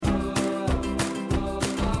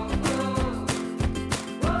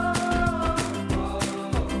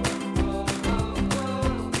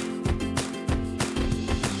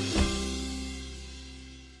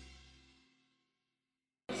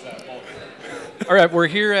All right, we're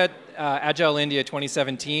here at Agile India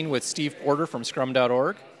 2017 with Steve Porter from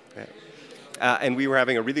Scrum.org. And we were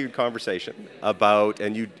having a really good conversation about,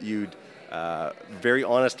 and you very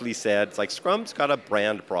honestly said, it's like Scrum's got a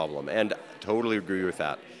brand problem, and I totally agree with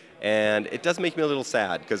that. And it does make me a little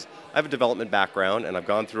sad, because I have a development background, and I've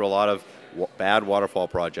gone through a lot of bad waterfall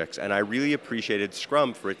projects, and I really appreciated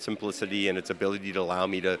Scrum for its simplicity and its ability to allow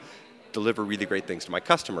me to deliver really great things to my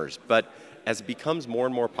customers. But as it becomes more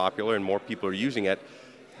and more popular and more people are using it,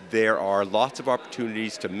 there are lots of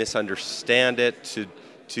opportunities to misunderstand it,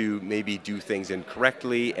 to maybe do things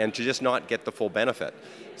incorrectly, and to just not get the full benefit.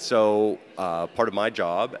 So part of my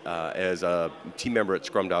job as a team member at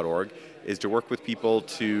Scrum.org is to work with people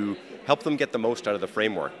to help them get the most out of the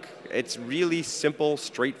framework. It's really simple,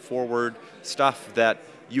 straightforward stuff that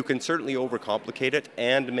you can certainly overcomplicate it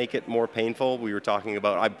and make it more painful. We were talking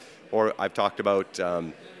about, I've talked about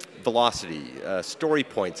velocity, story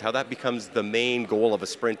points, how that becomes the main goal of a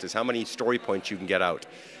sprint is how many story points you can get out.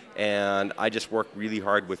 And I just work really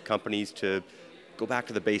hard with companies to go back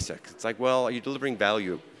to the basics. It's like, well, are you delivering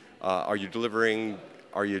value? Are you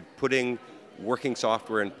putting working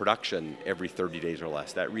software in production every 30 days or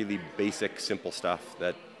less? That really basic, simple stuff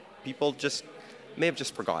that people just may have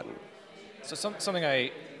just forgotten. So something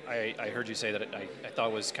I heard you say that I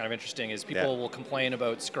thought was kind of interesting is people will complain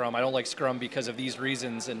about Scrum. I don't like Scrum because of these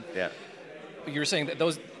reasons. And you were saying that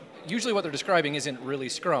those, usually what they're describing isn't really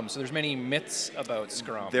Scrum. So there's many myths about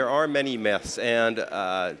Scrum. There are many myths. And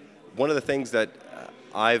one of the things that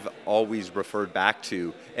I've always referred back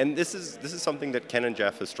to, and this is something that Ken and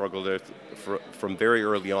Jeff have struggled with from very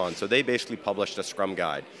early on. So they basically published a Scrum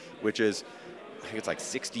guide, which is, I think it's like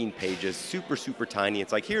 16 pages, super, super tiny.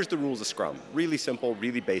 It's like, here's the rules of Scrum. Really simple,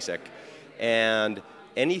 really basic. And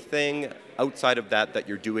anything outside of that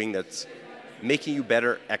you're doing that's making you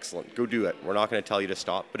better, excellent. Go do it. We're not going to tell you to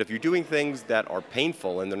stop. But if you're doing things that are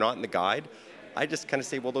painful and they're not in the guide, I just kind of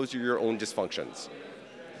say, well, those are your own dysfunctions.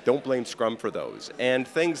 Don't blame Scrum for those. And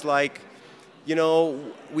things like, you know,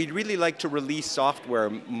 we'd really like to release software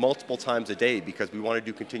multiple times a day because we want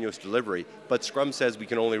to do continuous delivery, but Scrum says we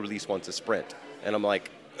can only release once a sprint. And I'm like,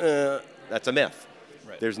 that's a myth.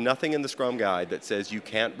 Right. There's nothing in the Scrum guide that says you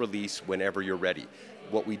can't release whenever you're ready.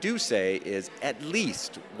 What we do say is at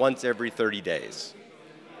least once every 30 days,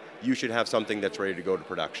 you should have something that's ready to go to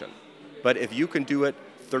production. But if you can do it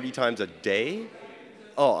 30 times a day,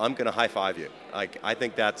 oh, I'm going to high-five you. I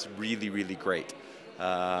think that's really, really great.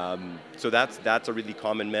 So that's a really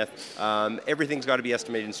common myth. Everything's got to be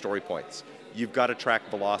estimated in story points. You've got to track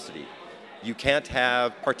velocity. You can't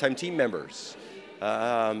have part-time team members.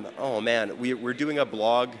 Oh man, we're doing a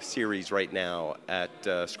blog series right now at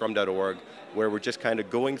Scrum.org where we're just kind of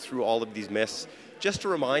going through all of these myths just to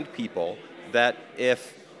remind people that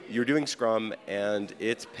if you're doing Scrum and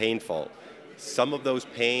it's painful, some of those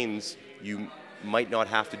pains you might not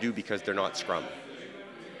have to do because they're not Scrum.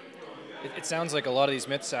 It sounds like a lot of these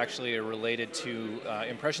myths actually are related to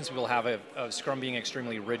impressions people have of Scrum being an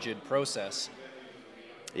extremely rigid process.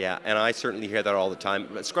 Yeah, and I certainly hear that all the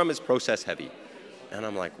time. Scrum is process heavy. And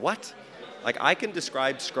I'm like, what? Like, I can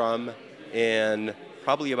describe Scrum in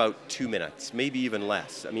probably about 2 minutes, maybe even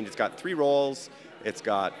less. I mean, it's got 3 roles, it's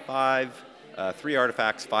got 3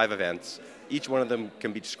 artifacts, 5 events. Each one of them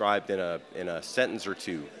can be described in a sentence or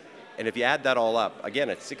 2. And if you add that all up, again,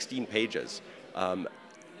 it's 16 pages.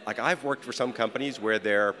 Like, I've worked for some companies where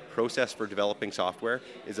their process for developing software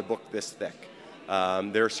is a book this thick.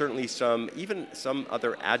 There are certainly even some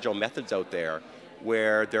other agile methods out there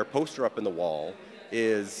where their poster up in the wall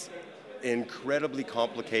is incredibly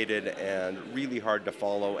complicated and really hard to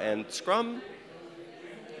follow. And Scrum,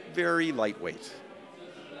 very lightweight.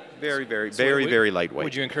 Very, very lightweight.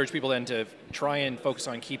 Would you encourage people then to try and focus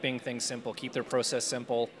on keeping things simple, keep their process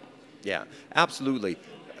simple? Yeah, absolutely.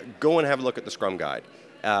 Go and have a look at the Scrum guide.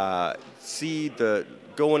 Go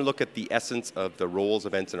and look at the essence of the roles,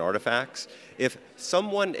 events, and artifacts. If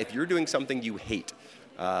you're doing something you hate,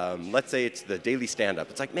 let's say it's the daily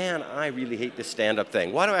stand-up. It's like, man, I really hate this stand-up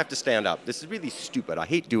thing. Why do I have to stand up? This is really stupid. I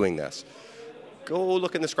hate doing this. Go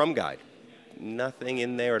look in the Scrum guide. Nothing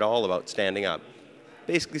in there at all about standing up.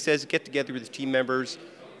 Basically says get together with the team members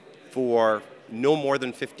for no more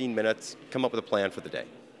than 15 minutes, come up with a plan for the day.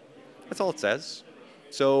 That's all it says.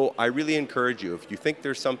 So I really encourage you, if you think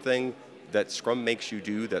there's something that Scrum makes you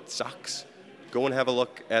do that sucks, go and have a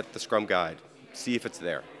look at the Scrum guide. See if it's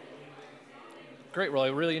there. Great. Well, I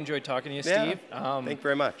really enjoyed talking to you, Yeah, Steve. thank you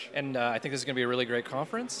very much. And I think this is going to be a really great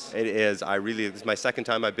conference. It is. This is my second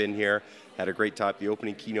time I've been here. Had a great time. The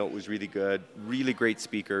opening keynote was really good. Really great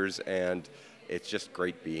speakers, and it's just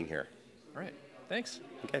great being here. All right. Thanks.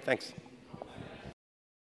 Okay, thanks.